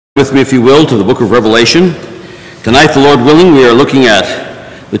With me, if you will, to the book of Revelation. Tonight, the Lord willing, we are looking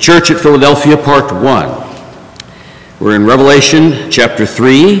at the church at Philadelphia, part 1. We're in Revelation chapter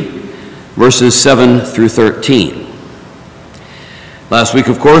 3, verses 7 through 13. Last week,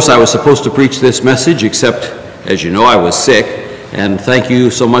 of course, I was supposed to preach this message, except, as you know, I was sick. And thank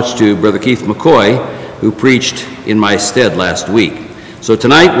you so much to Brother Keith McCoy, who preached in my stead last week. So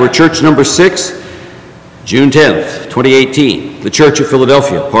tonight, we're church number 6, June 10th, 2018, the Church at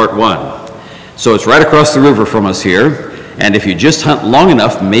Philadelphia, Part 1. So it's right across the river from us here, and if you just hunt long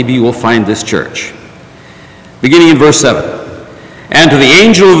enough, maybe you will find this church. Beginning in verse 7. And to the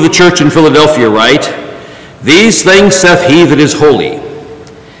angel of the church in Philadelphia write, These things saith he that is holy,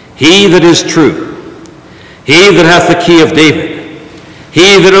 he that is true, he that hath the key of David,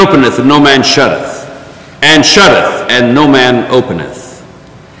 he that openeth and no man shutteth, and shutteth and no man openeth.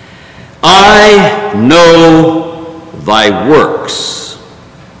 I know thy works.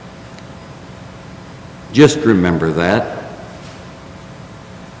 Just remember that.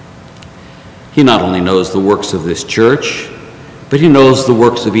 He not only knows the works of this church, but he knows the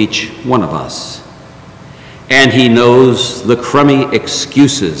works of each one of us. And he knows the crummy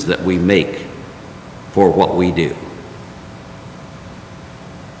excuses that we make for what we do.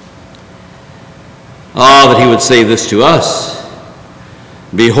 Ah, that he would say this to us.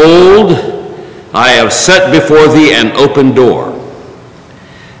 Behold, I have set before thee an open door,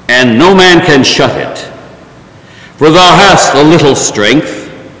 and no man can shut it. For thou hast a little strength,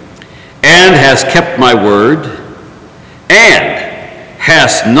 and hast kept my word, and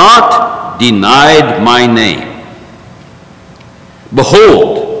hast not denied my name.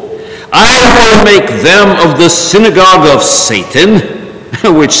 Behold, I will make them of the synagogue of Satan,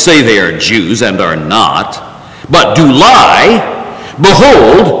 which say they are Jews and are not, but do lie.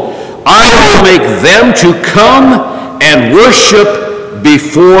 Behold, I will make them to come and worship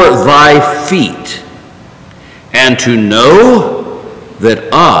before thy feet, and to know that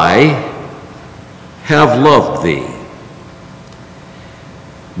I have loved thee.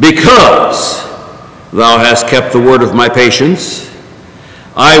 Because thou hast kept the word of my patience,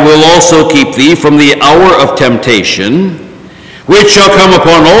 I will also keep thee from the hour of temptation, which shall come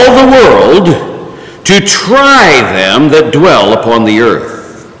upon all the world, to try them that dwell upon the earth.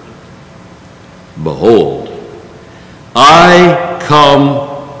 Behold, I come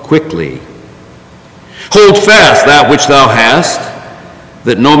quickly. Hold fast that which thou hast,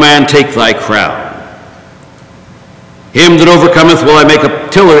 that no man take thy crown. Him that overcometh will I make a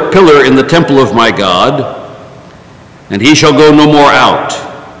pillar in the temple of my God, and he shall go no more out.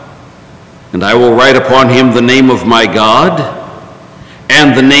 And I will write upon him the name of my God,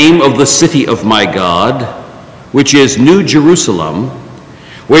 and the name of the city of my God, which is New Jerusalem,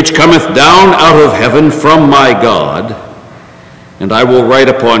 which cometh down out of heaven from my God, and I will write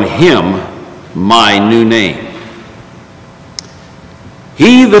upon him my new name.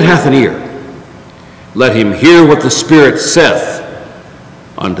 He that hath an ear, let him hear what the Spirit saith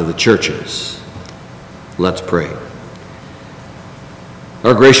unto the churches. Let's pray.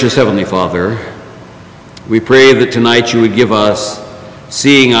 Our gracious Heavenly Father, we pray that tonight you would give us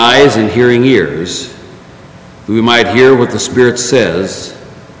seeing eyes and hearing ears, that we might hear what the Spirit says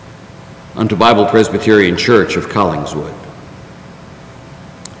unto Bible Presbyterian Church of Collingswood.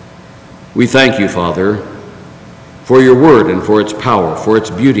 We thank you, Father, for your word and for its power, for its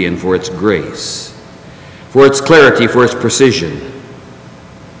beauty and for its grace, for its clarity, for its precision,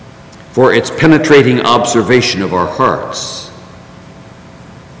 for its penetrating observation of our hearts,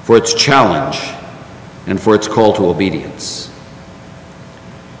 for its challenge, and for its call to obedience.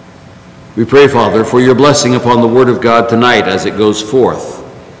 We pray, Father, for your blessing upon the word of God tonight as it goes forth,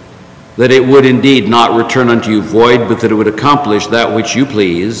 that it would indeed not return unto you void, but that it would accomplish that which you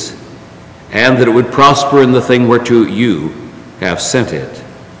please, and that it would prosper in the thing whereto you have sent it.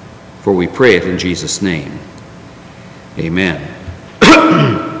 For we pray it in Jesus' name. Amen.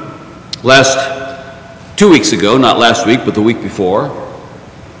 2 weeks ago, not last week, but the week before,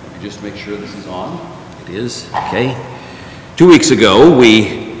 let me just make sure this is on. It is, okay. 2 weeks ago,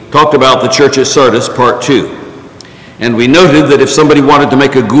 we talked about the church at Sardis, part 2. And we noted that if somebody wanted to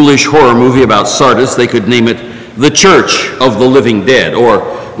make a ghoulish horror movie about Sardis, they could name it The Church of the Living Dead, or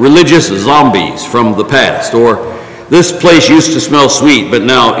Religious Zombies from the Past, or This Place Used to Smell Sweet, but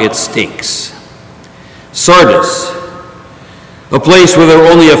Now It Stinks. Sardis, a place where there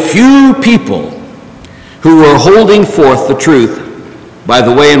were only a few people who were holding forth the truth by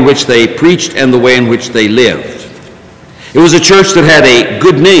the way in which they preached and the way in which they lived. It was a church that had a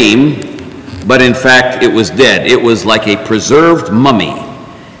good name, but in fact it was dead. It was like a preserved mummy.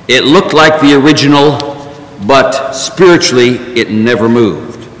 It looked like the original, but spiritually it never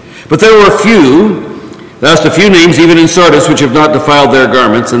moved. But there were a few names even in Sardis which have not defiled their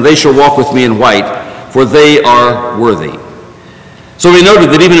garments, and they shall walk with me in white, for they are worthy. So we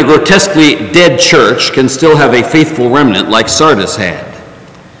noted that even a grotesquely dead church can still have a faithful remnant like Sardis had.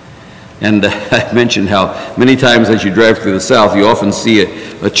 And I mentioned how many times as you drive through the South, you often see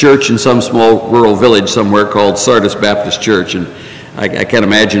a church in some small rural village somewhere called Sardis Baptist Church, and I can't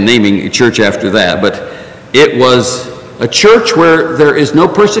imagine naming a church after that, but it was a church where there is no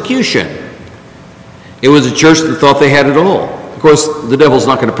persecution. It was a church that thought they had it all. Of course, the devil's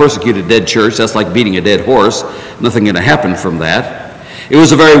not going to persecute a dead church. That's like beating a dead horse. Nothing going to happen from that. It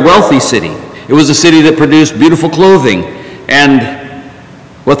was a very wealthy city. It was a city that produced beautiful clothing, and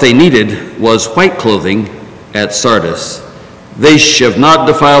what they needed was white clothing at Sardis. They have not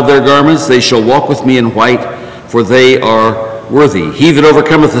defiled their garments. They shall walk with me in white, for they are worthy. He that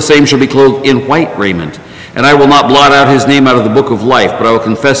overcometh, the same shall be clothed in white raiment. And I will not blot out his name out of the book of life, but I will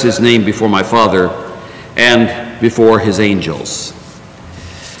confess his name before my Father and before his angels.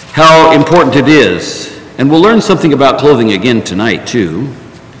 How important it is, and we'll learn something about clothing again tonight too,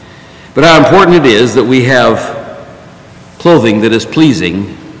 but how important it is that we have clothing that is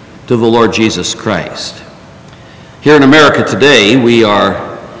pleasing to the Lord Jesus Christ. Here in America today, we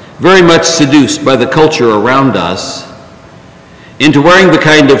are very much seduced by the culture around us into wearing the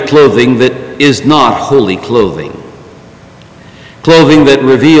kind of clothing that is not holy clothing. Clothing that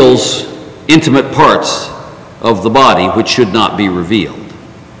reveals intimate parts of the body which should not be revealed.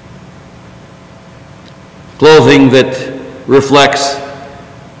 Clothing that reflects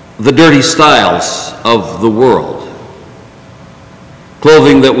the dirty styles of the world.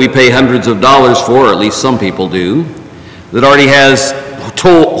 Clothing that we pay hundreds of dollars for, or at least some people do, that already has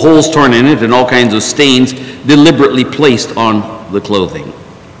holes torn in it and all kinds of stains deliberately placed on the clothing.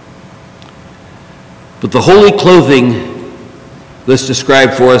 But the holy clothing that's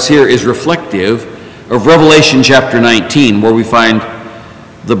described for us here is reflective of Revelation chapter 19, where we find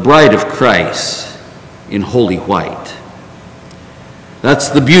the bride of Christ in holy white. That's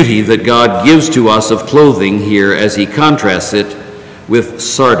the beauty that God gives to us of clothing here as he contrasts it with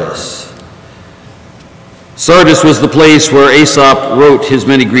Sardis. Sardis was the place where Aesop wrote his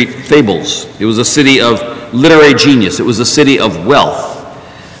many Greek fables. It was a city of literary genius. It was a city of wealth.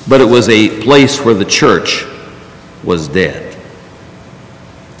 But it was a place where the church was dead.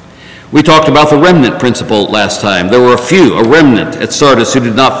 We talked about the remnant principle last time. There were a remnant at Sardis who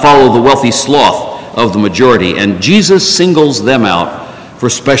did not follow the wealthy sloth of the majority, and Jesus singles them out for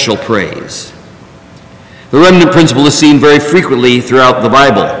special praise. The remnant principle is seen very frequently throughout the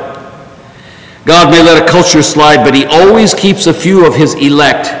Bible. God may let a culture slide, but he always keeps a few of his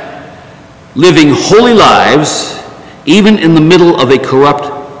elect living holy lives, even in the middle of a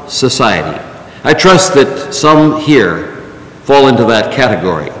corrupt society. I trust that some here fall into that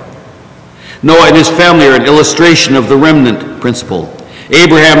category. Noah and his family are an illustration of the remnant principle.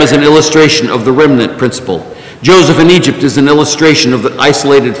 Abraham is an illustration of the remnant principle. Joseph in Egypt is an illustration of the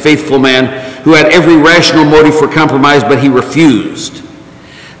isolated, faithful man who had every rational motive for compromise, but he refused.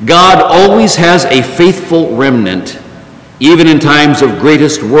 God always has a faithful remnant, even in times of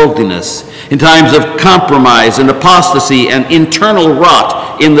greatest worldliness, in times of compromise and apostasy and internal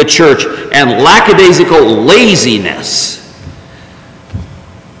rot in the church and lackadaisical laziness.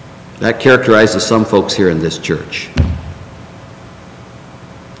 That characterizes some folks here in this church.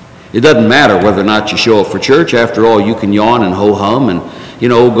 It doesn't matter whether or not you show up for church. After all, you can yawn and ho-hum and,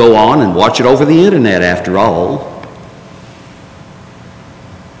 go on and watch it over the internet after all.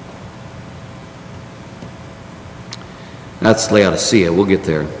 That's Laodicea. We'll get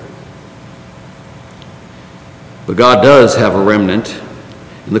there. But God does have a remnant.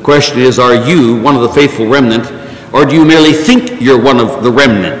 And the question is, are you one of the faithful remnant, or do you merely think you're one of the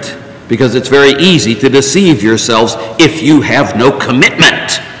remnant? Because it's very easy to deceive yourselves if you have no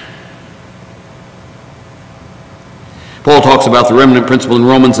commitment. Paul talks about the remnant principle in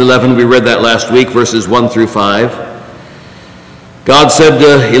Romans 11. We read that last week, verses 1 through 5. God said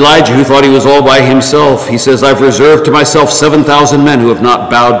to Elijah, who thought he was all by himself, he says, I've reserved to myself 7,000 men who have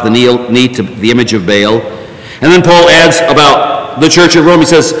not bowed the knee to the image of Baal. And then Paul adds about the church at Rome, he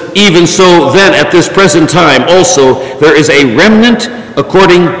says, even so then at this present time also there is a remnant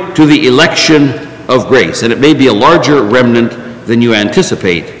according to the election of grace. And it may be a larger remnant than you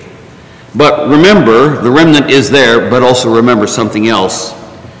anticipate. But remember, the remnant is there, but also remember something else.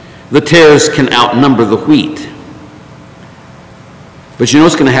 The tares can outnumber the wheat. But you know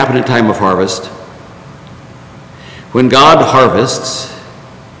what's going to happen in time of harvest? When God harvests,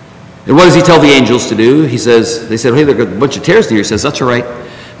 and what does he tell the angels to do? They said, hey, there are a bunch of tares in here. He says, that's all right.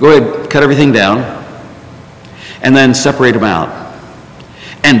 Go ahead, cut everything down, and then separate them out.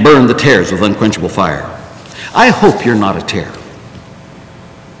 and burn the tares with unquenchable fire. I hope you're not a tare.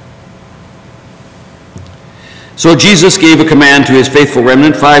 So Jesus gave a command to his faithful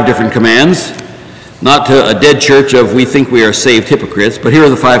remnant, 5 different commands, not to a dead church of we think we are saved hypocrites, but here are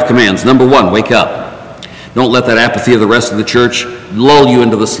the 5 commands. Number 1, wake up. Don't let that apathy of the rest of the church lull you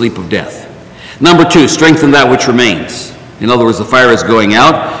into the sleep of death. Number 2, strengthen that which remains. In other words, the fire is going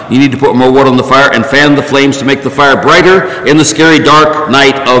out. You need to put more wood on the fire and fan the flames to make the fire brighter in the scary dark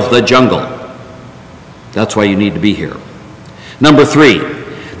night of the jungle. That's why you need to be here. Number 3,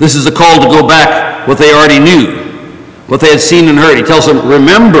 this is a call to go back what they already knew, what they had seen and heard. He tells them,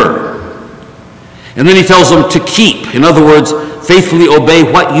 remember. And then he tells them to keep. In other words, faithfully obey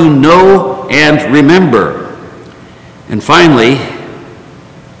what you know and remember. And finally,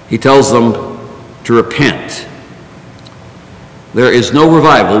 he tells them to repent. There is no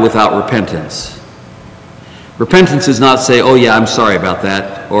revival without repentance. Repentance is not say, oh yeah, I'm sorry about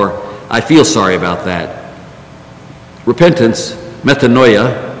that, or I feel sorry about that. Repentance,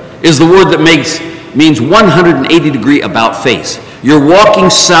 metanoia, is the word that means 180-degree about face. You're walking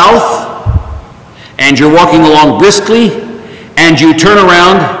south, and you're walking along briskly, and you turn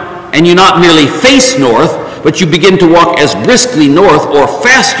around, and you not merely face north, but you begin to walk as briskly north or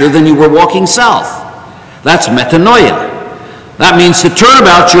faster than you were walking south. That's metanoia. That means to turn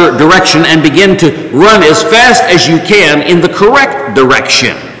about your direction and begin to run as fast as you can in the correct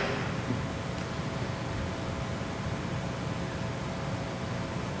direction.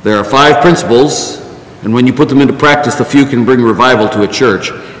 There are 5 principles, and when you put them into practice, the few can bring revival to a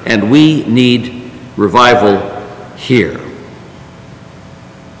church, and we need revival here.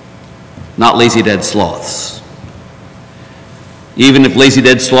 Not lazy dead sloths. Even if lazy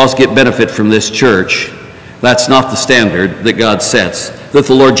dead sloths get benefit from this church, that's not the standard that God sets, that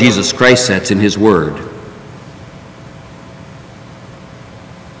the Lord Jesus Christ sets in his word.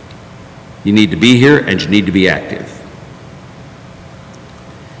 You need to be here and you need to be active.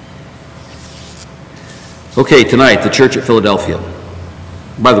 Okay, tonight, the church at Philadelphia.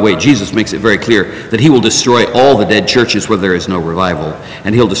 By the way, Jesus makes it very clear that he will destroy all the dead churches where there is no revival,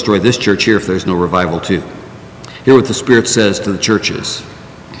 and he'll destroy this church here if there's no revival too. Hear what the Spirit says to the churches.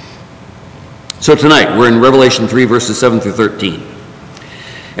 So tonight, we're in Revelation 3, verses 7 through 13.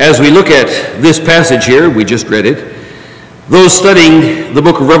 As we look at this passage here, we just read it, those studying the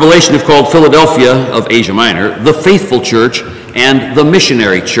book of Revelation have called Philadelphia of Asia Minor the faithful church and the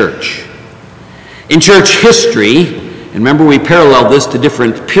missionary church. In church history, and remember we paralleled this to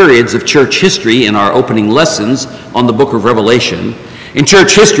different periods of church history in our opening lessons on the book of Revelation. In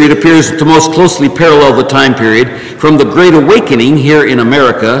church history, it appears to most closely parallel the time period from the Great Awakening here in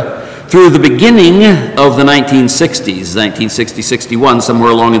America through the beginning of the 1960s, 1960-61,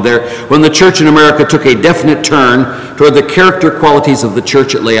 somewhere along in there, when the church in America took a definite turn toward the character qualities of the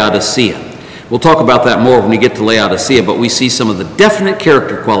church at Laodicea. We'll talk about that more when we get to Laodicea, but we see some of the definite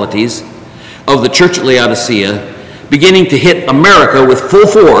character qualities of the church at Laodicea beginning to hit America with full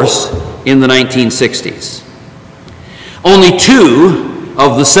force in the 1960s. Only 2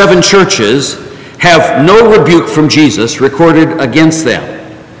 of the 7 churches have no rebuke from Jesus recorded against them.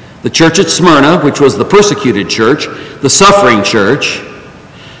 The church at Smyrna, which was the persecuted church, the suffering church,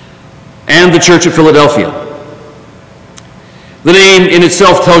 and the church at Philadelphia. The name in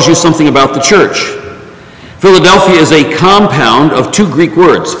itself tells you something about the church. Philadelphia is a compound of 2 Greek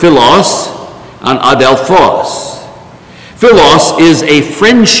words, philos and adelphos. Philos is a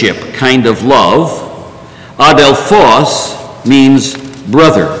friendship kind of love. Adelphos means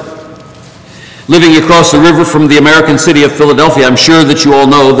brother. Living across the river from the American city of Philadelphia, I'm sure that you all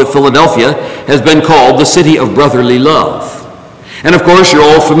know that Philadelphia has been called the city of brotherly love. And of course, you're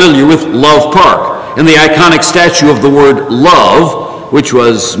all familiar with Love Park and the iconic statue of the word love, which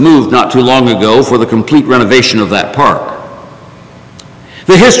was moved not too long ago for the complete renovation of that park.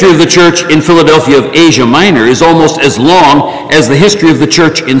 The history of the church in Philadelphia of Asia Minor is almost as long as the history of the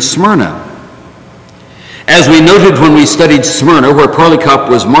church in Smyrna. As we noted when we studied Smyrna, where Polycarp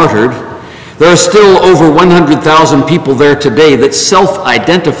was martyred, there are still over 100,000 people there today that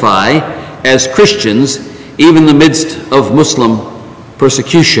self-identify as Christians, even in the midst of Muslim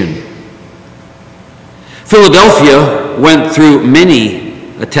persecution. Philadelphia went through many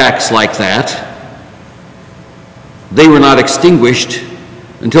attacks like that. They were not extinguished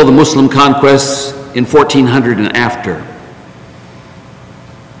until the Muslim conquests in 1400 and after.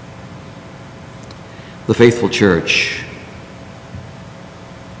 The faithful church.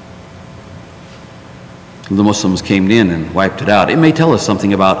 The Muslims came in and wiped it out. It may tell us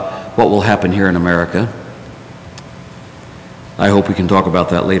something about what will happen here in America. I hope we can talk about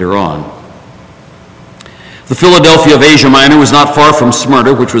that later on. The Philadelphia of Asia Minor was not far from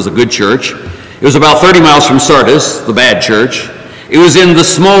Smyrna, which was a good church. It was about 30 miles from Sardis, the bad church. It was in the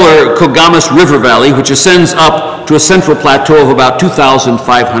smaller Kogamus River Valley, which ascends up to a central plateau of about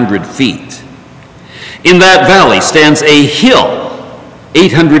 2,500 feet. In that valley stands a hill,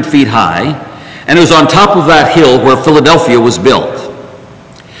 800 feet high, and it was on top of that hill where Philadelphia was built.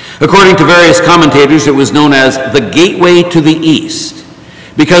 According to various commentators, it was known as the Gateway to the East,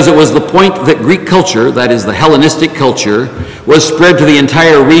 because it was the point that Greek culture, that is the Hellenistic culture, was spread to the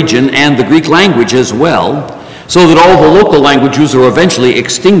entire region and the Greek language as well, so that all the local languages were eventually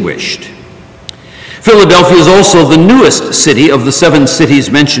extinguished. Philadelphia is also the newest city of the 7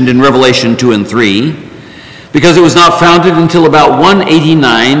 cities mentioned in Revelation 2 and 3, because it was not founded until about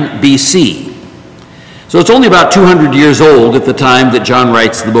 189 BC. So it's only about 200 years old at the time that John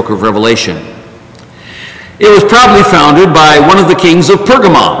writes the book of Revelation. It was probably founded by one of the kings of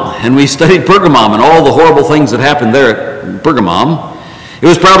Pergamum, and we studied Pergamum and all the horrible things that happened there at Pergamum. It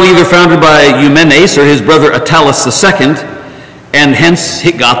was probably either founded by Eumenes or his brother Attalus II, and hence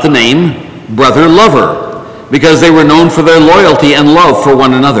it got the name Brother Lover, because they were known for their loyalty and love for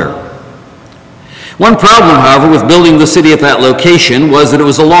one another. One problem, however, with building the city at that location was that it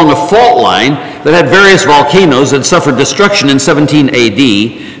was along a fault line that had various volcanoes that suffered destruction in 17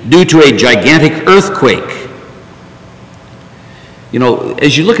 AD due to a gigantic earthquake. You know,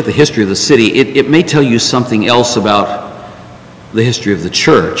 as you look at the history of the city, it may tell you something else about the history of the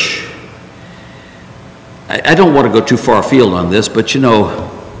church. I don't want to go too far afield on this, but you know,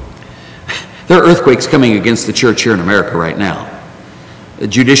 there are earthquakes coming against the church here in America right now.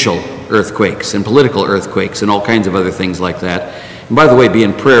 Judicial earthquakes and political earthquakes and all kinds of other things like that. And by the way, be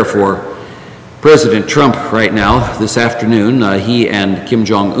in prayer for President Trump right now. This afternoon, he and Kim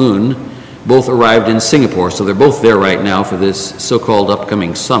Jong-un both arrived in Singapore, so they're both there right now for this so-called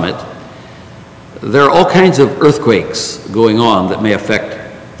upcoming summit. There are all kinds of earthquakes going on that may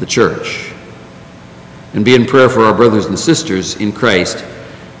affect the church. And be in prayer for our brothers and sisters in Christ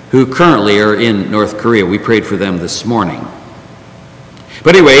who currently are in North Korea. We prayed for them this morning.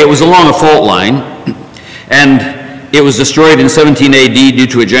 But anyway, it was along a fault line, and it was destroyed in 17 AD due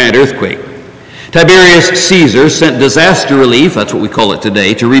to a giant earthquake. Tiberius Caesar sent disaster relief, that's what we call it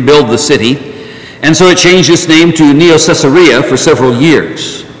today, to rebuild the city, and so it changed its name to Neo-Caesarea for several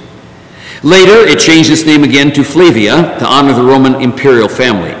years. Later, it changed its name again to Flavia to honor the Roman imperial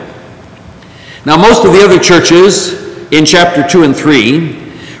family. Now, most of the other churches in chapter 2 and 3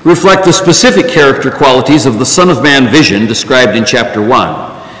 reflect the specific character qualities of the Son of Man vision described in chapter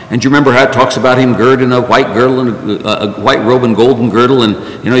 1. And do you remember how it talks about him girded in a white girdle and a white robe and golden girdle, and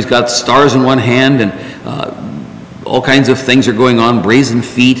you know he's got stars in one hand, and all kinds of things are going on, brazen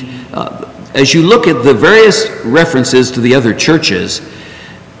feet. As you look at the various references to the other churches,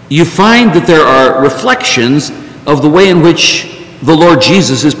 you find that there are reflections of the way in which the Lord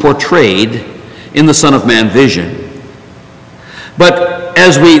Jesus is portrayed in the Son of Man vision. But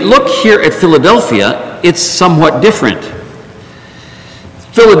as we look here at Philadelphia, it's somewhat different.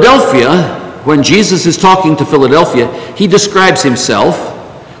 Philadelphia, when Jesus is talking to Philadelphia, he describes himself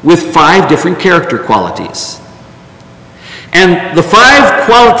with 5 different character qualities. And the 5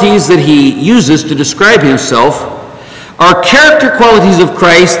 qualities that he uses to describe himself are character qualities of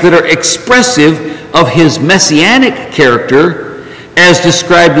Christ that are expressive of his messianic character as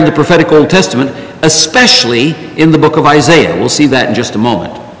described in the prophetic Old Testament, especially in the book of Isaiah. We'll see that in just a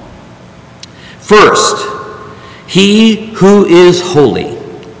moment. First, he who is holy.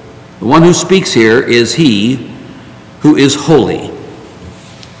 The one who speaks here is he who is holy.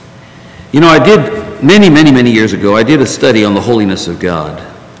 You know, I did many years ago, I did a study on the holiness of God.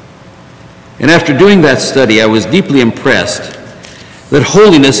 And after doing that study, I was deeply impressed that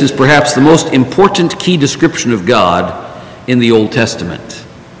holiness is perhaps the most important key description of God in the Old Testament.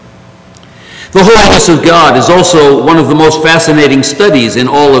 The holiness of God is also one of the most fascinating studies in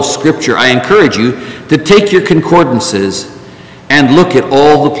all of Scripture. I encourage you to take your concordances and look at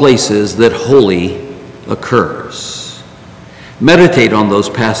all the places that holy occurs. Meditate on those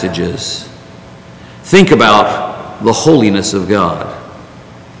passages. Think about the holiness of God.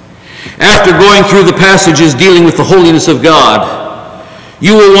 After going through the passages dealing with the holiness of God,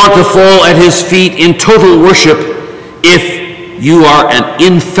 you will want to fall at his feet in total worship if you are an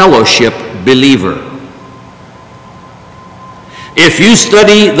in-fellowship believer. If you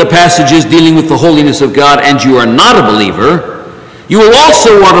study the passages dealing with the holiness of God and you are not a believer, you will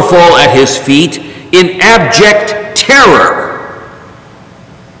also want to fall at his feet in abject terror.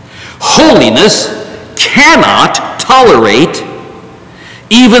 Holiness cannot tolerate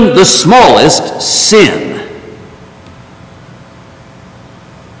even the smallest sin.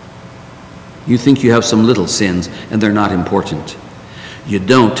 You think you have some little sins, and they're not important. You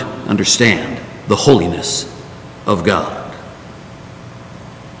don't understand the holiness of God.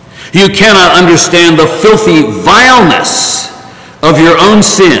 You cannot understand the filthy vileness of your own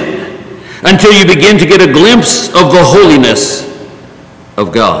sin until you begin to get a glimpse of the holiness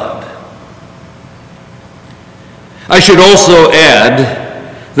of God. I should also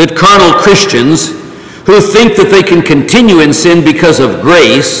add that carnal Christians who think that they can continue in sin because of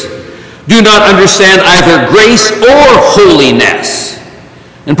grace do not understand either grace or holiness.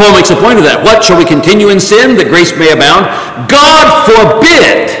 And Paul makes a point of that. What, shall we continue in sin that grace may abound? God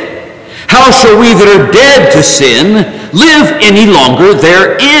forbid! How shall we that are dead to sin live any longer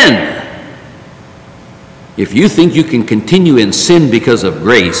therein? If you think you can continue in sin because of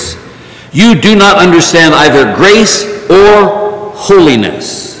grace, you do not understand either grace or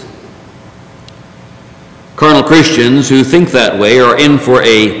holiness. Carnal Christians who think that way are in for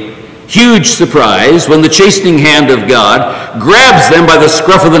a huge surprise when the chastening hand of God grabs them by the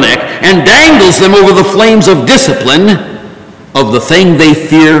scruff of the neck and dangles them over the flames of discipline of the thing they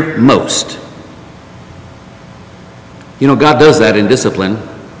fear most. You know, God does that in discipline.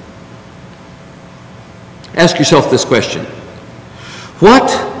 Ask yourself this question. What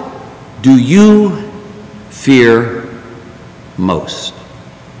do you fear most?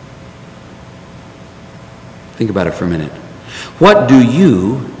 Think about it for a minute. What do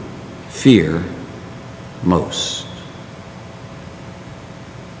you fear most?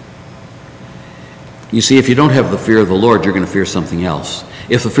 You see, if you don't have the fear of the Lord, you're going to fear something else.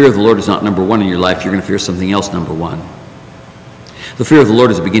 If the fear of the Lord is not number one in your life, you're going to fear something else number one. The fear of the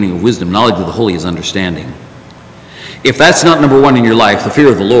Lord is the beginning of wisdom. Knowledge of the holy is understanding. If that's not number one in your life, the fear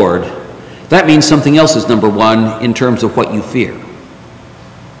of the Lord, that means something else is number one in terms of what you fear.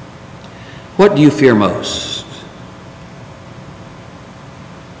 What do you fear most?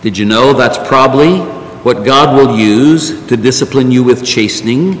 Did you know that's probably what God will use to discipline you with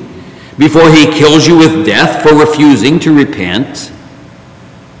chastening before he kills you with death for refusing to repent?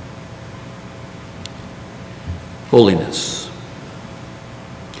 Holiness.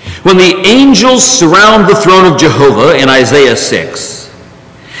 When the angels surround the throne of Jehovah in Isaiah 6,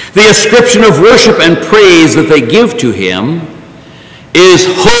 the ascription of worship and praise that they give to him is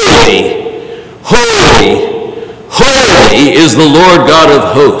holy, holy, holy is the Lord God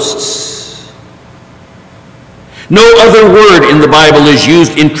of hosts. No other word in the Bible is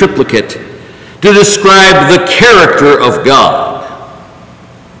used in triplicate to describe the character of God.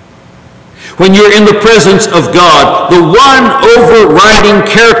 When you're in the presence of God, the one overriding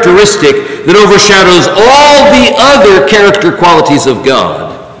characteristic that overshadows all the other character qualities of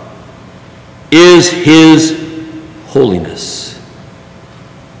God is his holiness.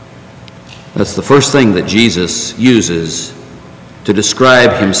 That's the first thing that Jesus uses to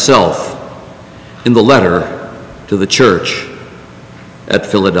describe himself in the letter to the church at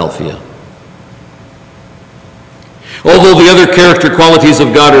Philadelphia. Although the other character qualities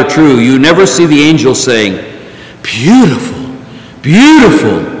of God are true, you never see the angel saying, beautiful,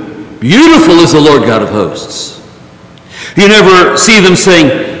 beautiful, beautiful is the Lord God of hosts. You never see them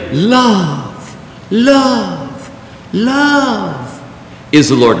saying, love, love, love is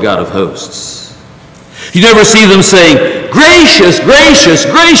the Lord God of hosts. You never see them saying, gracious, gracious,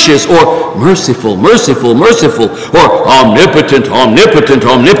 gracious, or merciful, merciful, merciful, or omnipotent, omnipotent,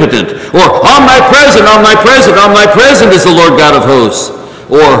 omnipotent, or omnipresent, omnipresent, omnipresent is the Lord God of hosts.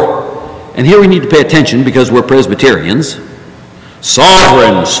 Or, and here we need to pay attention because we're Presbyterians,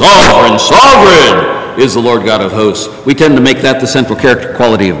 sovereign, sovereign, sovereign is the Lord God of hosts. We tend to make that the central character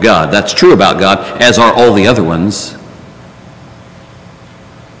quality of God. That's true about God, as are all the other ones.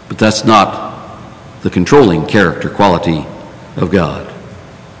 But that's not the controlling character quality of God.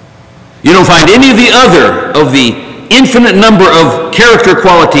 You don't find any of the other of the infinite number of character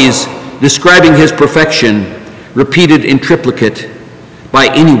qualities describing his perfection repeated in triplicate by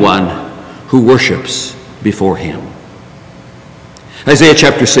anyone who worships before him. Isaiah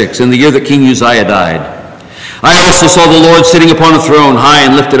chapter 6, in the year that King Uzziah died, I also saw the Lord sitting upon a throne, high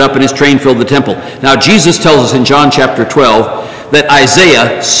and lifted up, and his train filled the temple. Now Jesus tells us in John chapter 12 that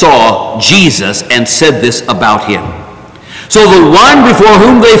Isaiah saw Jesus and said this about him. So the one before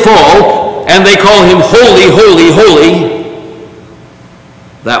whom they fall, and they call him holy, holy, holy,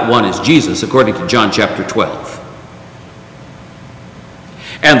 that one is Jesus, according to John chapter 12.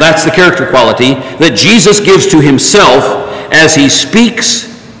 And that's the character quality that Jesus gives to himself as he speaks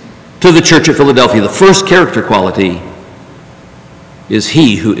to the church at Philadelphia. The first character quality is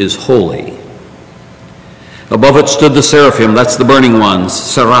he who is holy. Above it stood the seraphim, that's the burning ones,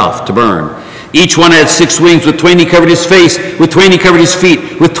 seraph, to burn. Each one had 6 wings, with 20 covered his face, with 20 covered his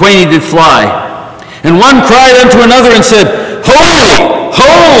feet, with 20 did fly. And one cried unto another and said, Holy,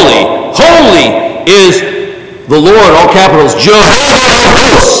 holy, holy is the Lord, all capitals, Jehovah of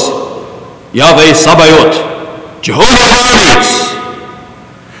hosts, Yahweh Sabaoth, Jehovah of armies.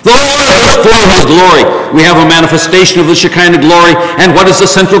 The Lord is full of his glory. We have a manifestation of the Shekinah glory. And what is the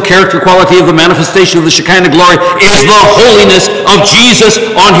central character quality of the manifestation of the Shekinah glory? Is the holiness of Jesus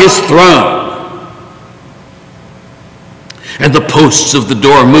on his throne. And the posts of the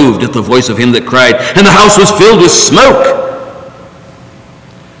door moved at the voice of him that cried, and the house was filled with smoke.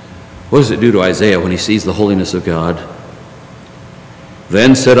 What does it do to Isaiah when he sees the holiness of God?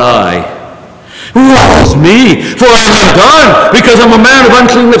 Then said I, woe is me, for I am undone, because I'm a man of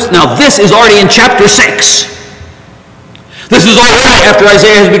unclean lips. Now this is already in chapter 6. This is already after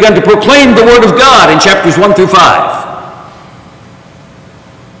Isaiah has begun to proclaim the word of God in chapters 1 through 5.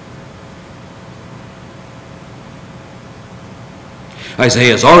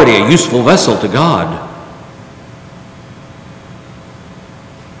 Isaiah is already a useful vessel to God.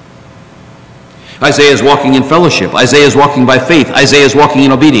 Isaiah is walking in fellowship. Isaiah is walking by faith. Isaiah is walking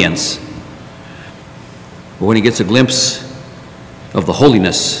in obedience. But when he gets a glimpse of the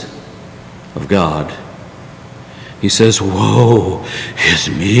holiness of God, he says, woe is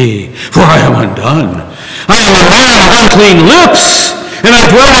me, for I am undone. I am a man of unclean lips, and I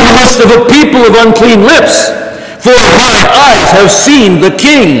dwell in the midst of a people of unclean lips. For my eyes have seen the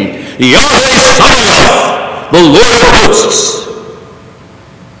King, Yahweh Sabaoth, the Lord of hosts.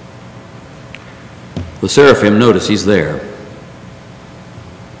 The seraphim, notice he's there.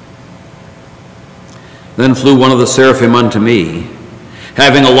 Then flew one of the seraphim unto me,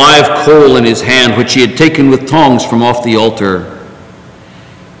 having a live coal in his hand, which he had taken with tongs from off the altar.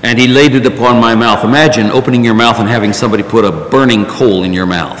 And he laid it upon my mouth. Imagine opening your mouth and having somebody put a burning coal in your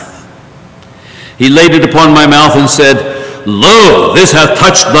mouth. He laid it upon my mouth and said, Lo, this hath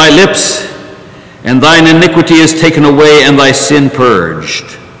touched thy lips, and thine iniquity is taken away, and thy sin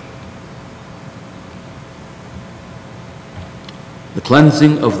purged. The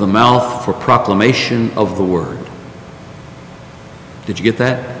cleansing of the mouth for proclamation of the word. Did you get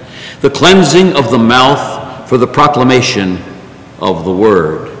that? The cleansing of the mouth for the proclamation of the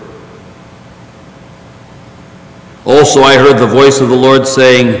word. Also I heard the voice of the Lord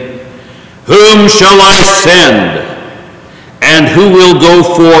saying, Whom shall I send? And who will go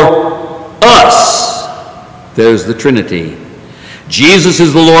for us? There's the Trinity. Jesus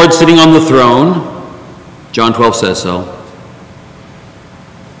is the Lord sitting on the throne. John 12 says so.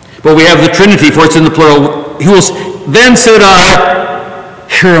 But we have the Trinity, for it's in the plural. Then said I,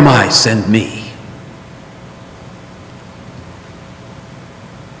 Here am I, send me.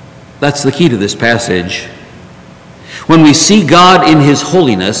 That's the key to this passage. When we see God in his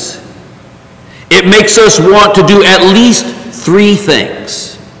holiness, it makes us want to do at least 3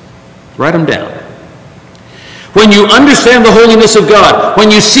 things. Write them down. When you understand the holiness of God,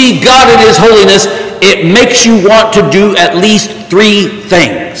 when you see God in his holiness, it makes you want to do at least 3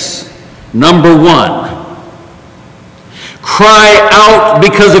 things. Number 1, cry out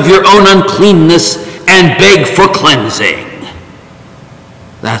because of your own uncleanness and beg for cleansing.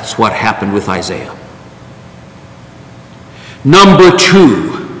 That's what happened with Isaiah. Number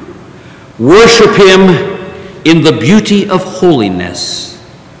 2, worship him in the beauty of holiness.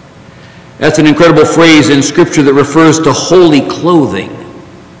 That's an incredible phrase in Scripture that refers to holy clothing.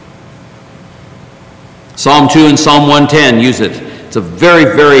 Psalm 2 and Psalm 110 use it. It's a very,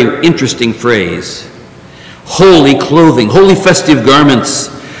 very interesting phrase. Holy clothing, holy festive garments.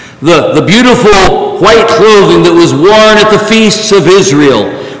 The beautiful white clothing that was worn at the feasts of Israel,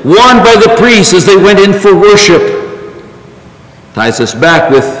 worn by the priests as they went in for worship. Ties us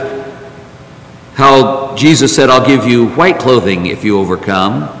back with how Jesus said, I'll give you white clothing if you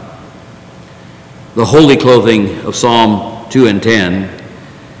overcome. The holy clothing of Psalm 2 and 10.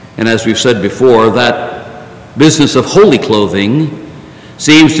 And as we've said before, that business of holy clothing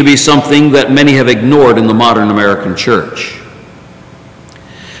seems to be something that many have ignored in the modern American church.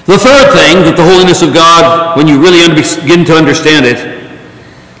 The third thing that the holiness of God, when you really begin to understand it,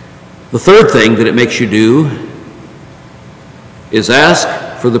 the third thing that it makes you do is ask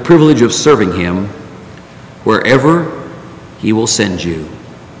for the privilege of serving him wherever he will send you.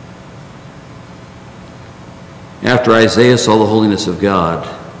 After Isaiah saw the holiness of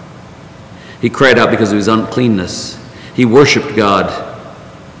God, he cried out because of his uncleanness. He worshiped God,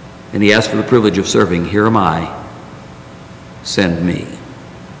 and he asked for the privilege of serving. Here am I, send me.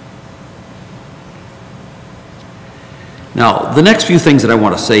 Now, the next few things that I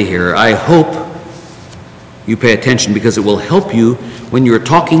want to say here, I hope You pay attention because it will help you when you're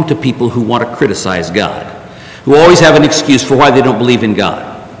talking to people who want to criticize God, who always have an excuse for why they don't believe in God.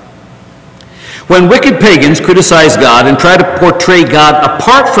 When wicked pagans criticize God and try to portray God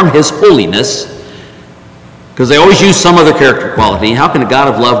apart from his holiness, because they always use some other character quality, how can a God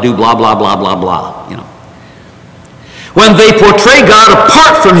of love do blah, blah, blah, blah, blah, you know. When they portray God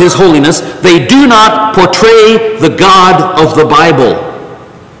apart from his holiness, they do not portray the God of the Bible.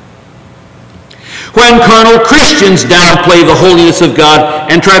 When carnal Christians downplay the holiness of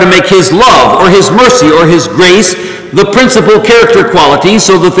God and try to make his love or his mercy or his grace the principal character quality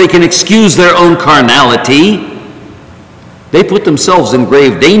so that they can excuse their own carnality, they put themselves in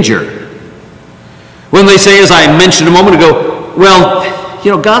grave danger. When they say, as I mentioned a moment ago, well,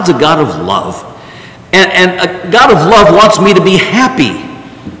 you know, God's a God of love. And a God of love wants me to be happy.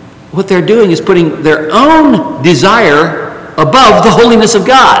 What they're doing is putting their own desire above the holiness of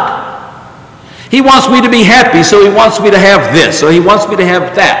God. He wants me to be happy, so he wants me to have this, or he wants me to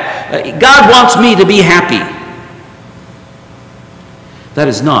have that. God wants me to be happy. That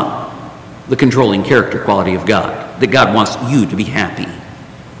is not the controlling character quality of God, that God wants you to be happy.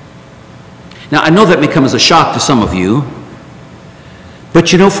 Now, I know that may come as a shock to some of you,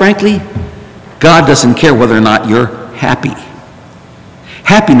 but you know, frankly, God doesn't care whether or not you're happy.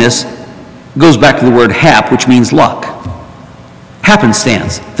 Happiness goes back to the word hap, which means luck.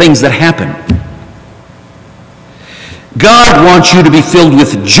 Happenstance, things that happen. God wants you to be filled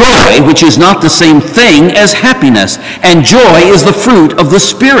with joy, which is not the same thing as happiness. And joy is the fruit of the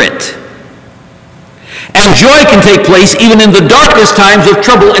Spirit. And joy can take place even in the darkest times of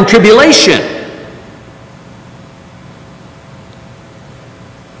trouble and tribulation.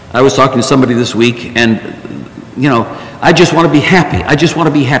 I was talking to somebody this week, and, you know, I just want to be happy. I just want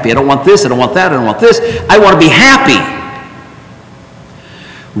to be happy. I don't want this, I don't want that, I don't want this. I want to be happy.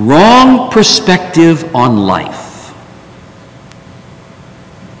 Wrong perspective on life.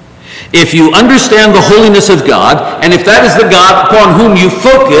 If you understand the holiness of God, and if that is the God upon whom you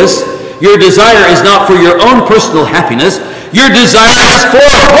focus, your desire is not for your own personal happiness, your desire is for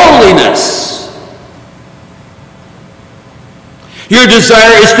holiness. Your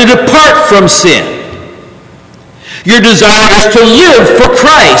desire is to depart from sin. Your desire is to live for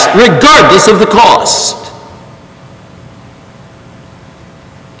Christ, regardless of the cost.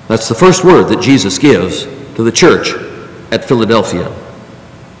 That's the first word that Jesus gives to the church at Philadelphia.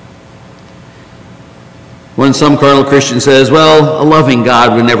 When some carnal Christian says, well, a loving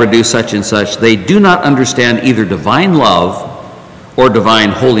God would never do such and such, they do not understand either divine love or divine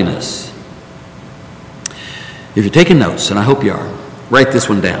holiness. If you're taking notes, and I hope you are, write this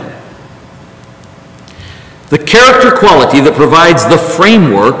one down. The character quality that provides the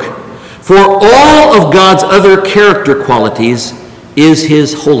framework for all of God's other character qualities is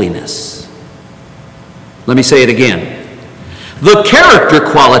his holiness. Let me say it again. The character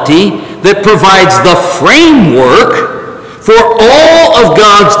quality that provides the framework for all of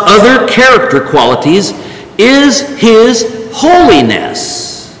God's other character qualities is his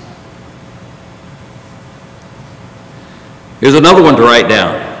holiness. Here's another one to write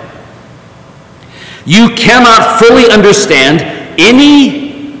down. You cannot fully understand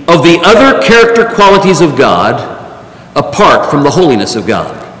any of the other character qualities of God apart from the holiness of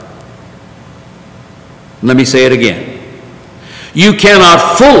God. Let me say it again. You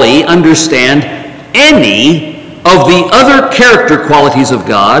cannot fully understand any of the other character qualities of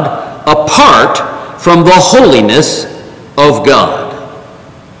God apart from the holiness of God.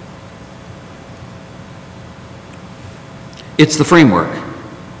 It's the framework.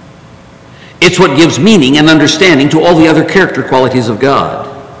 It's what gives meaning and understanding to all the other character qualities of God.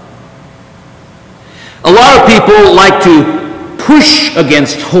 A lot of people like to push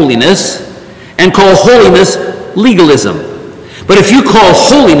against holiness and call holiness legalism. But if you call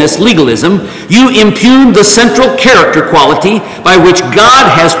holiness legalism, you impugn the central character quality by which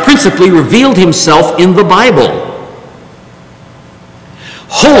God has principally revealed himself in the Bible.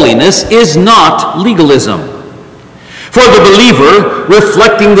 Holiness is not legalism. For the believer,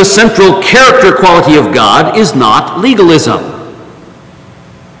 reflecting the central character quality of God is not legalism.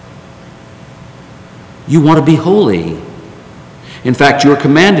 You want to be holy. In fact, you are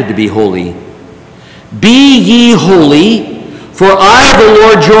commanded to be holy. Be ye holy, for I, the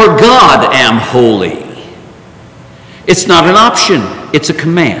Lord your God, am holy. It's not an option, it's a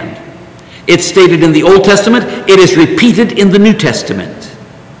command. It's stated in the Old Testament, it is repeated in the New Testament.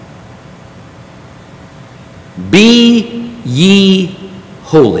 Be ye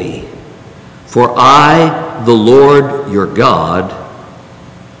holy, for I, the Lord your God,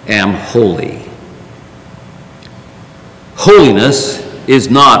 am holy. Holiness is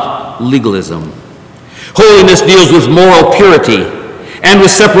not legalism. Holiness deals with moral purity and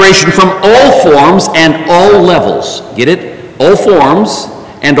with separation from all forms and all levels. Get it? All forms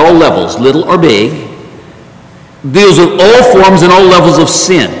and all levels, little or big, deals with all forms and all levels of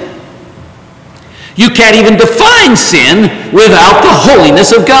sin. You can't even define sin without the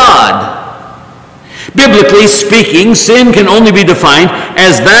holiness of God. Biblically speaking, sin can only be defined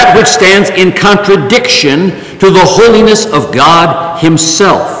as that which stands in contradiction to the holiness of God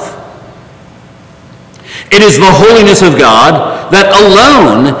himself. It is the holiness of God that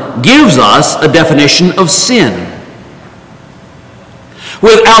alone gives us a definition of sin.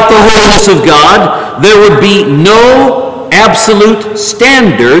 Without the holiness of God, there would be no absolute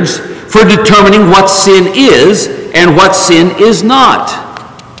standards for determining what sin is and what sin is not.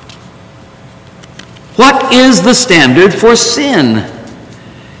 What is the standard for sin?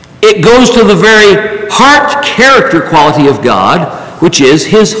 It goes to the very heart character quality of God, which is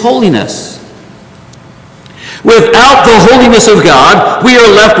his holiness. Without the holiness of God, we are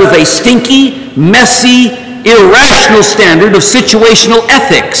left with a stinky, messy, irrational standard of situational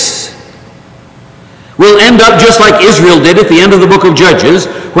ethics. We'll end up just like Israel did at the end of the book of Judges,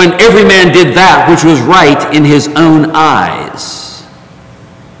 when every man did that which was right in his own eyes.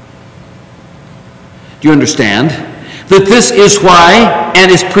 Do you understand? That this is why,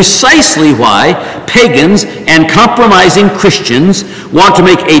 and is precisely why, pagans and compromising Christians want to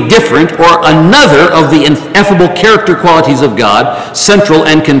make a different or another of the ineffable character qualities of God central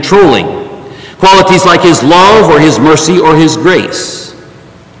and controlling. Qualities like his love or his mercy or his grace.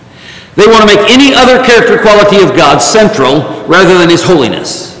 They want to make any other character quality of God central rather than his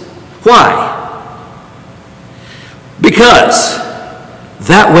holiness. Why? Because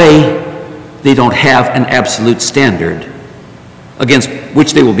that way they don't have an absolute standard against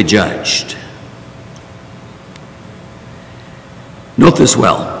which they will be judged. Note this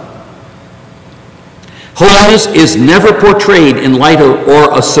well. Holiness is never portrayed in light of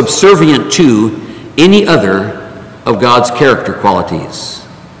or a subservient to any other of God's character qualities.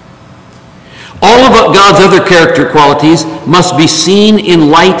 All of God's other character qualities must be seen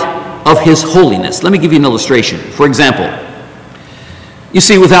in light of his holiness. Let me give you an illustration. For example, you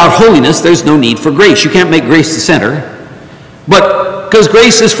see, without holiness, there's no need for grace. You can't make grace the center. But because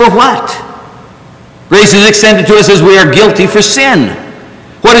grace is for what? Grace is extended to us as we are guilty for sin.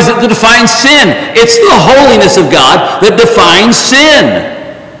 What is it that defines sin? It's the holiness of God that defines sin.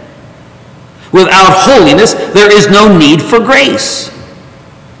 Without holiness, there is no need for grace.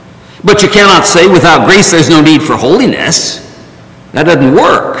 But you cannot say without grace there's no need for holiness. That doesn't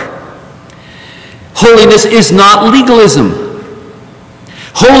work. Holiness is not legalism.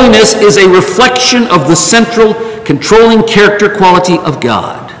 Holiness is a reflection of the central controlling character quality of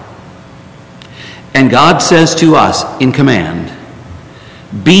God. And God says to us in command,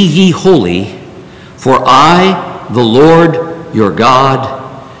 "Be ye holy, for I, the Lord your God,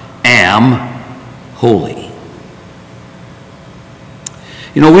 am holy."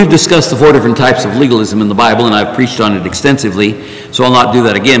 You know, we've discussed the 4 different types of legalism in the Bible, and I've preached on it extensively, so I'll not do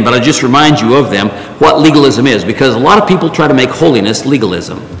that again, but I'll just remind you of them, what legalism is, because a lot of people try to make holiness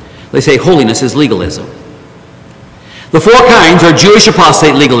legalism. They say holiness is legalism. The 4 kinds are Jewish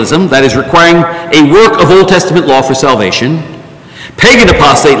apostate legalism, that is requiring a work of Old Testament law for salvation; pagan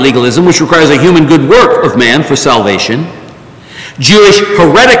apostate legalism, which requires a human good work of man for salvation; Jewish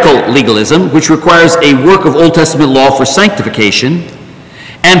heretical legalism, which requires a work of Old Testament law for sanctification;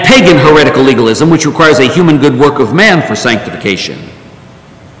 and pagan heretical legalism, which requires a human good work of man for sanctification.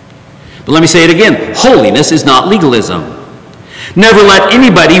 But let me say it again. Holiness is not legalism. Never let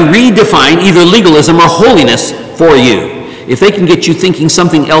anybody redefine either legalism or holiness for you. If they can get you thinking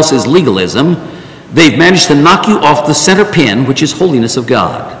something else is legalism, they've managed to knock you off the center pin, which is holiness of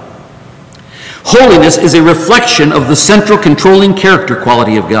God. Holiness is a reflection of the central controlling character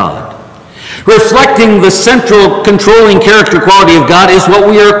quality of God. Reflecting the central controlling character quality of God is what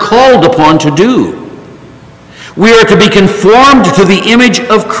we are called upon to do. We are to be conformed to the image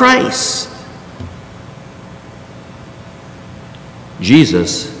of Christ.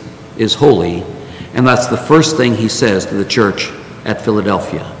 Jesus is holy, and that's the first thing he says to the church at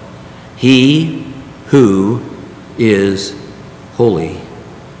Philadelphia. He who is holy.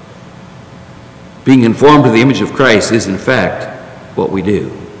 Being conformed to the image of Christ is in fact what we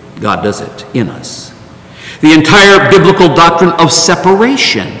do. God does it in us. The entire biblical doctrine of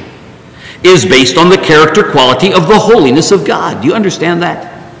separation is based on the character quality of the holiness of God. Do you understand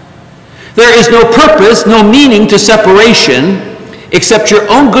that? There is no purpose, no meaning to separation except your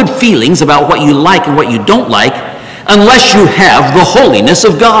own good feelings about what you like and what you don't like, unless you have the holiness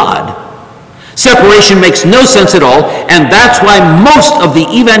of God. Separation makes no sense at all, and that's why most of the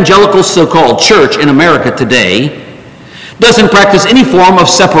evangelical so-called church in America today doesn't practice any form of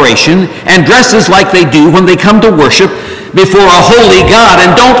separation and dresses like they do when they come to worship before a holy God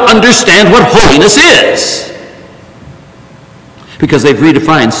and don't understand what holiness is. Because they've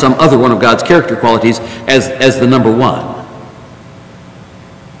redefined some other one of God's character qualities as the number one.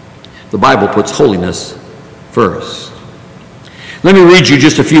 The Bible puts holiness first. Let me read you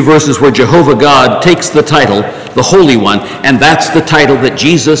just a few verses where Jehovah God takes the title, the Holy One, and that's the title that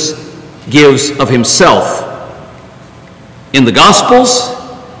Jesus gives of himself in the Gospels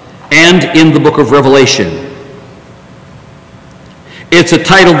and in the book of Revelation. It's a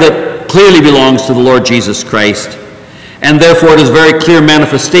title that clearly belongs to the Lord Jesus Christ, and therefore it is a very clear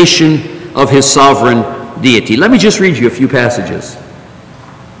manifestation of his sovereign deity. Let me just read you a few passages.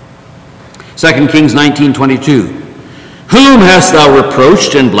 2 Kings 19:22. Whom hast thou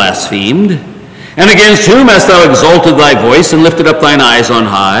reproached and blasphemed? And against whom hast thou exalted thy voice and lifted up thine eyes on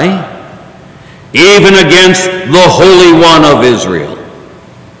high? Even against the Holy One of Israel.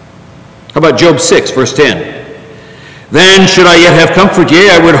 How about Job 6, verse 10? Then should I yet have comfort, yea,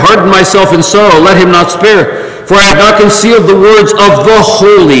 I would harden myself in sorrow, let him not spare, for I have not concealed the words of the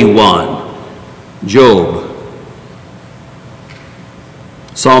Holy One. Job.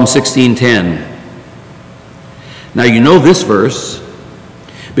 Psalm 16:10. Now you know this verse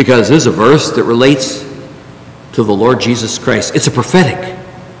because this is a verse that relates to the Lord Jesus Christ. It's a prophetic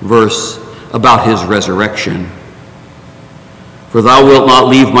verse about his resurrection. For thou wilt not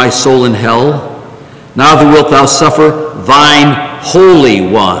leave my soul in hell, neither wilt thou suffer thine Holy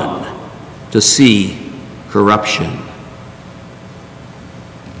One to see corruption.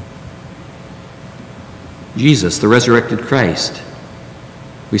 Jesus, the resurrected Christ.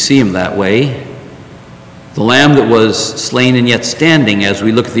 We see him that way. The Lamb that was slain and yet standing as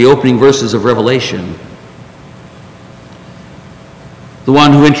we look at the opening verses of Revelation. The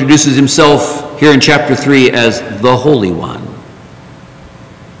one who introduces himself here in chapter 3 as the Holy One.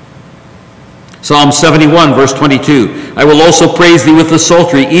 Psalm 71, verse 22. I will also praise thee with the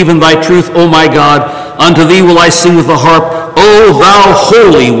psaltery, even thy truth, O my God. Unto thee will I sing with the harp, O thou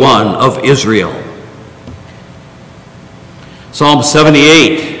Holy One of Israel. Psalm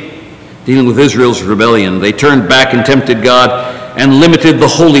 78, dealing with Israel's rebellion. They turned back and tempted God and limited the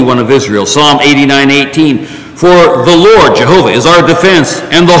Holy One of Israel. Psalm 89:18. For the Lord, Jehovah, is our defense,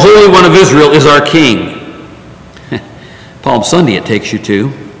 and the Holy One of Israel is our King. Palm Sunday it takes you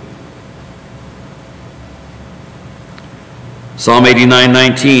to. Psalm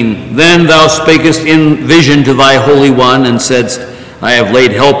 89:19. Then thou spakest in vision to thy Holy One, and saidst, I have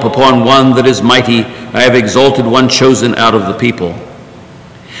laid help upon one that is mighty. I have exalted one chosen out of the people.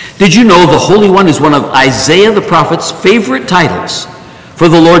 Did you know the Holy One is one of Isaiah the prophet's favorite titles for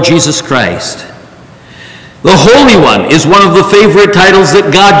the Lord Jesus Christ? The Holy One is one of the favorite titles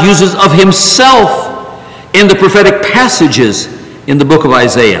that God uses of himself in the prophetic passages in the book of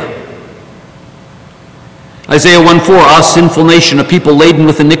Isaiah. Isaiah 1:4, Ah, sinful nation, a people laden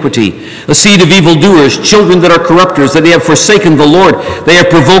with iniquity, a seed of evildoers, children that are corrupters, that they have forsaken the Lord. They have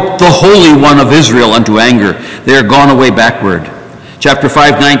provoked the Holy One of Israel unto anger. They are gone away backward. Chapter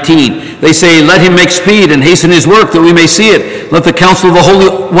 5:19, they say, let him make speed and hasten his work, that we may see it. Let the counsel of the Holy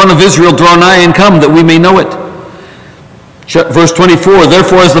One of Israel draw nigh and come, that we may know it. Verse 24,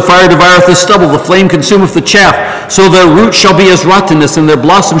 therefore as the fire devoureth the stubble, the flame consumeth the chaff, so their root shall be as rottenness, and their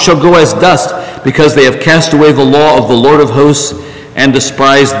blossom shall go as dust, because they have cast away the law of the Lord of hosts, and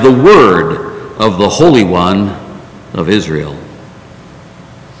despised the word of the Holy One of Israel.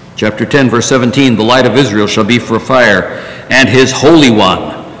 Chapter 10, verse 17, the light of Israel shall be for a fire, and his Holy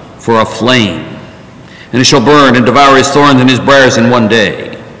One for a flame. And it shall burn and devour his thorns and his briars in one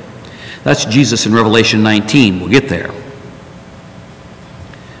day. That's Jesus in Revelation 19. We'll get there.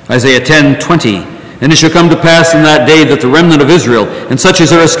 Isaiah 10:20, and it shall come to pass in that day that the remnant of Israel, and such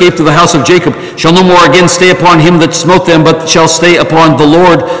as are escaped of the house of Jacob, shall no more again stay upon him that smote them, but shall stay upon the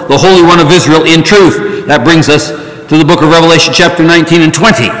Lord, the Holy One of Israel, in truth. That brings us to the book of Revelation, chapter 19 and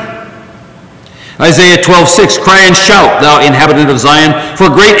 20. Isaiah 12:6, cry and shout, thou inhabitant of Zion, for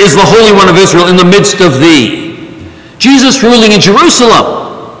great is the Holy One of Israel in the midst of thee. Jesus ruling in Jerusalem.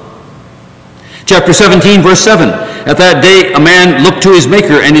 Chapter 17, verse 7, at that day a man looked to his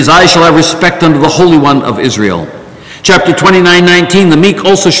Maker, and his eyes shall have respect unto the Holy One of Israel. Chapter 29:19, the meek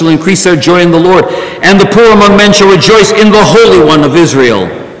also shall increase their joy in the Lord, and the poor among men shall rejoice in the Holy One of Israel.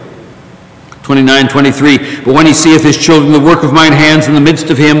 29:23, but when he seeth his children, the work of mine hands in the midst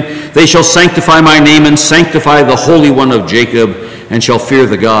of him, they shall sanctify my name, and sanctify the Holy One of Jacob, and shall fear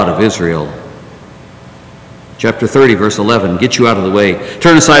the God of Israel. Chapter 30, verse 11, get you out of the way.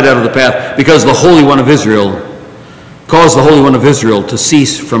 Turn aside out of the path, because the Holy One of Israel, cause the Holy One of Israel to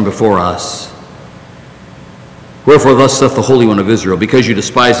cease from before us. Wherefore thus saith the Holy One of Israel, because you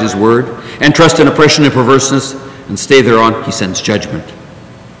despise his word, and trust in oppression and perverseness, and stay thereon, he sends judgment.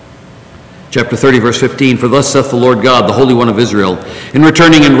 Chapter 30, verse 15, for thus saith the Lord God, the Holy One of Israel, in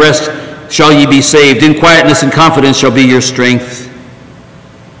returning and rest shall ye be saved, in quietness and confidence shall be your strength.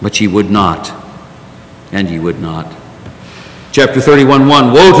 But ye would not, and ye would not. Chapter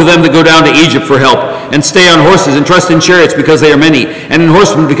 31:1, woe to them that go down to Egypt for help, and stay on horses, and trust in chariots because they are many, and in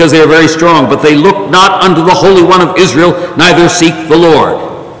horsemen because they are very strong, but they look not unto the Holy One of Israel, neither seek the Lord.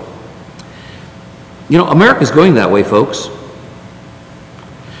 You know, America's going that way, folks.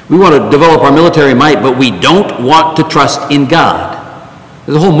 We want to develop our military might, but we don't want to trust in God.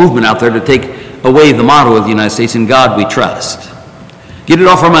 There's a whole movement out there to take away the motto of the United States, in God we trust. Get it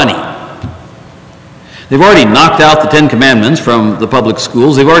off our money. They've already knocked out the Ten Commandments from the public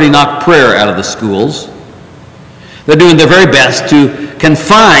schools. They've already knocked prayer out of the schools. They're doing their very best to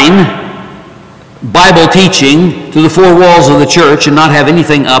confine Bible teaching to the four walls of the church and not have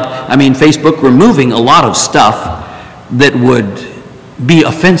anything up. I mean, Facebook removing a lot of stuff that would be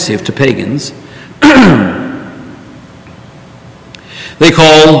offensive to pagans. They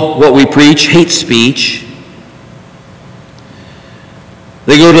call what we preach hate speech.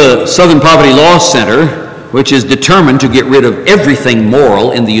 They go to Southern Poverty Law Center, which is determined to get rid of everything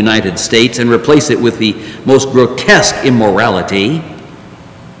moral in the United States and replace it with the most grotesque immorality.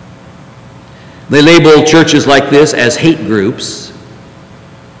 They label churches like this as hate groups.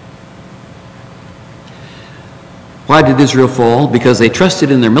 Why did Israel fall? Because they trusted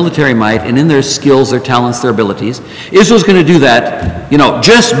in their military might and in their skills, their talents, their abilities. Israel's going to do that,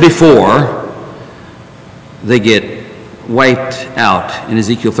 just before they get wiped out in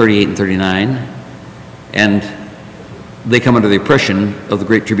Ezekiel 38 and 39, and they come under the oppression of the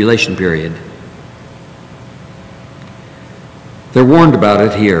Great Tribulation period. They're warned about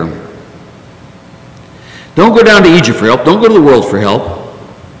it here. Don't go down to Egypt for help. Don't go to the world for help.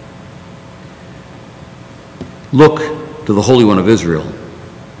 Look to the Holy One of Israel.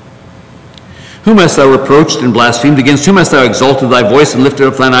 Whom hast thou reproached and blasphemed? Against whom hast thou exalted thy voice and lifted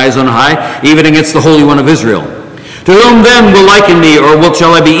up thine eyes on high? Even against the Holy One of Israel. To whom then will liken me, or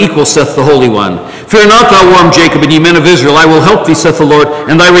shall I be equal, saith the Holy One? Fear not, thou worm Jacob, and ye men of Israel. I will help thee, saith the Lord,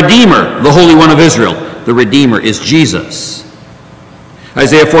 and thy Redeemer, the Holy One of Israel. The Redeemer is Jesus.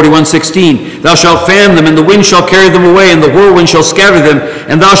 Isaiah 41:16, thou shalt fan them, and the wind shall carry them away, and the whirlwind shall scatter them,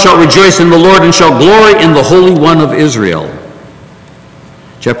 and thou shalt rejoice in the Lord, and shalt glory in the Holy One of Israel.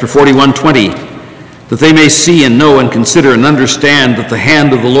 Chapter 41:20, that they may see and know and consider and understand that the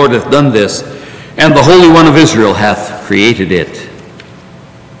hand of the Lord hath done this, and the Holy One of Israel hath created it.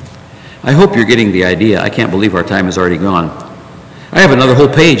 I hope you're getting the idea. I can't believe our time is already gone. I have another whole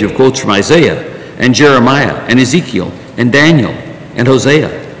page of quotes from Isaiah and Jeremiah and Ezekiel and Daniel and Hosea.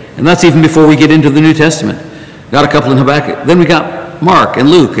 And that's even before we get into the New Testament. Got a couple in Habakkuk. Then we got Mark and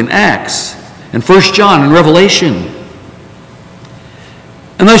Luke and Acts and 1 John and Revelation.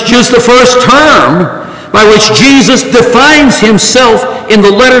 And that's just the first term by which Jesus defines himself in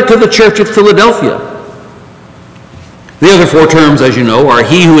the letter to the church at Philadelphia. The other four terms, as you know, are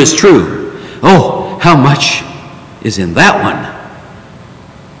he who is true. Oh, how much is in that one?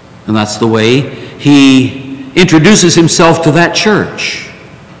 And that's the way he introduces himself to that church.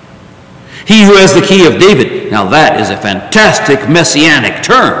 He who has the key of David. Now that is a fantastic messianic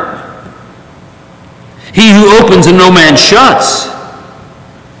term. He who opens and no man shuts.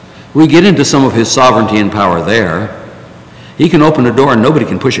 We get into some of his sovereignty and power there. He can open a door and nobody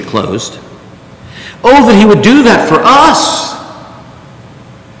can push it closed. Oh, that he would do that for us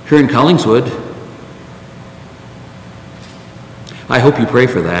here in Collingswood. I hope you pray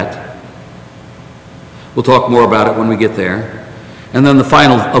for that. We'll talk more about it when we get there. And then the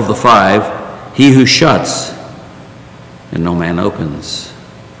final of the five, he who shuts and no man opens.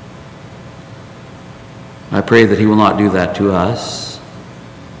 I pray that he will not do that to us.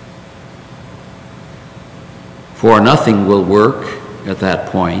 For nothing will work at that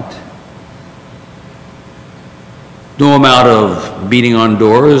point. No amount of beating on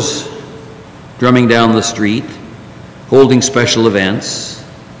doors, drumming down the street, holding special events,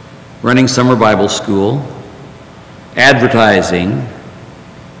 running summer Bible school, advertising,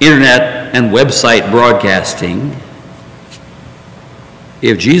 internet and website broadcasting.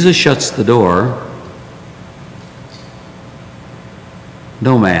 If Jesus shuts the door,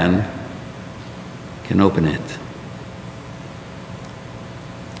 no man can open it.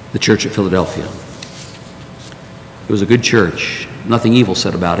 The church at Philadelphia. It was a good church. Nothing evil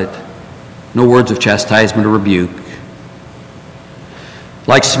said about it. no words of chastisement or rebuke.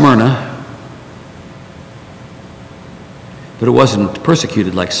 Like Smyrna, but it wasn't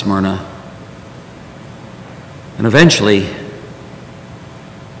persecuted like Smyrna. And eventually,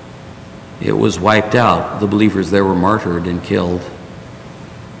 it was wiped out. The believers there were martyred and killed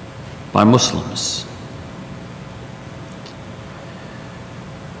by Muslims.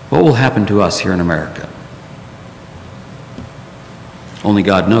 What will happen to us here in America? Only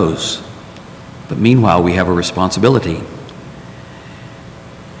God knows. But meanwhile, we have a responsibility.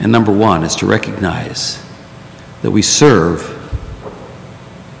 And number one is to recognize that we serve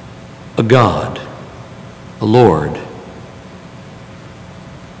a God, a Lord,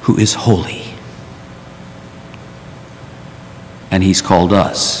 who is holy. And he's called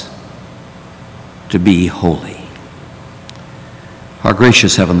us to be holy. Our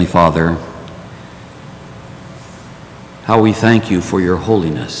gracious Heavenly Father, how we thank you for your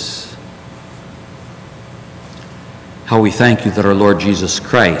holiness. How we thank you that our Lord Jesus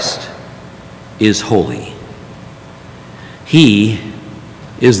Christ is holy. He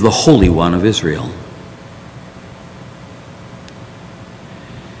is the Holy One of Israel.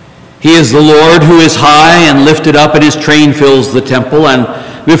 He is the Lord who is high and lifted up, and his train fills the temple, and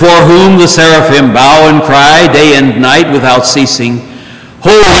before whom the seraphim bow and cry day and night without ceasing,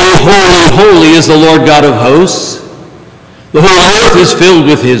 Holy, holy, holy is the Lord God of hosts. The whole earth is filled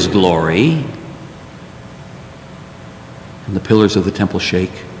with his glory. And the pillars of the temple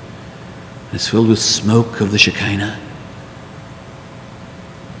shake. It's filled with smoke of the Shekinah.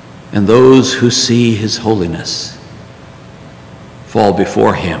 And those who see his holiness fall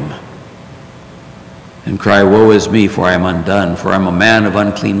before him and cry, Woe is me, for I am undone, for I am a man of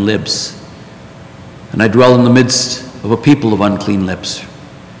unclean lips, and I dwell in the midst of a people of unclean lips.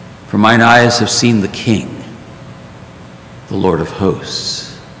 For mine eyes have seen the King, the Lord of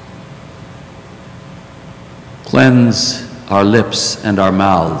hosts. Cleanse our lips and our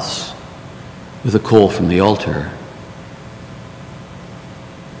mouths with a coal from the altar.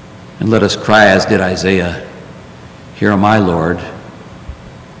 And let us cry as did Isaiah, Here am I, Lord,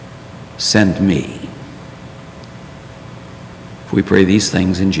 send me. We pray these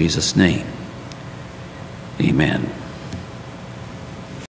things in Jesus' name. Amen.